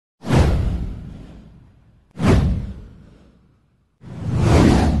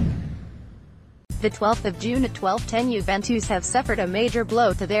The 12th of June at 12:10 Juventus have suffered a major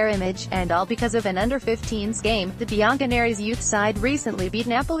blow to their image, and all because of an under-15s game. The Bianconeri's youth side recently beat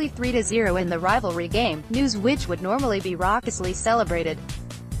Napoli 3-0 in the rivalry game, news which would normally be raucously celebrated.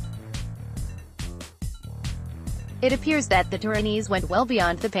 It appears that the Turinese went well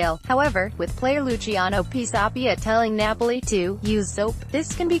beyond the pale, however, with player Luciano Pisapia telling Napoli to use soap.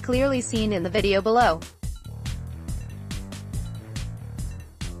 This can be clearly seen in the video below.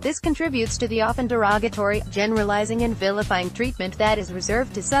 This contributes to the often derogatory, generalizing and vilifying treatment that is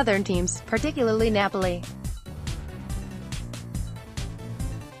reserved to southern teams, particularly Napoli.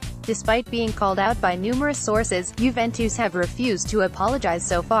 Despite being called out by numerous sources, Juventus have refused to apologize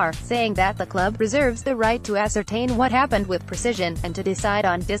so far, saying that the club reserves the right to ascertain what happened with precision, and to decide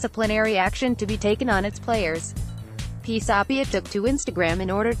on disciplinary action to be taken on its players. Pisapia took to Instagram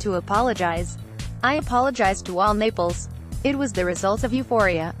in order to apologize. "I apologize to all Naples. It was the result of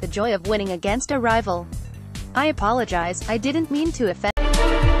euphoria, the joy of winning against a rival. I apologize, I didn't mean to offend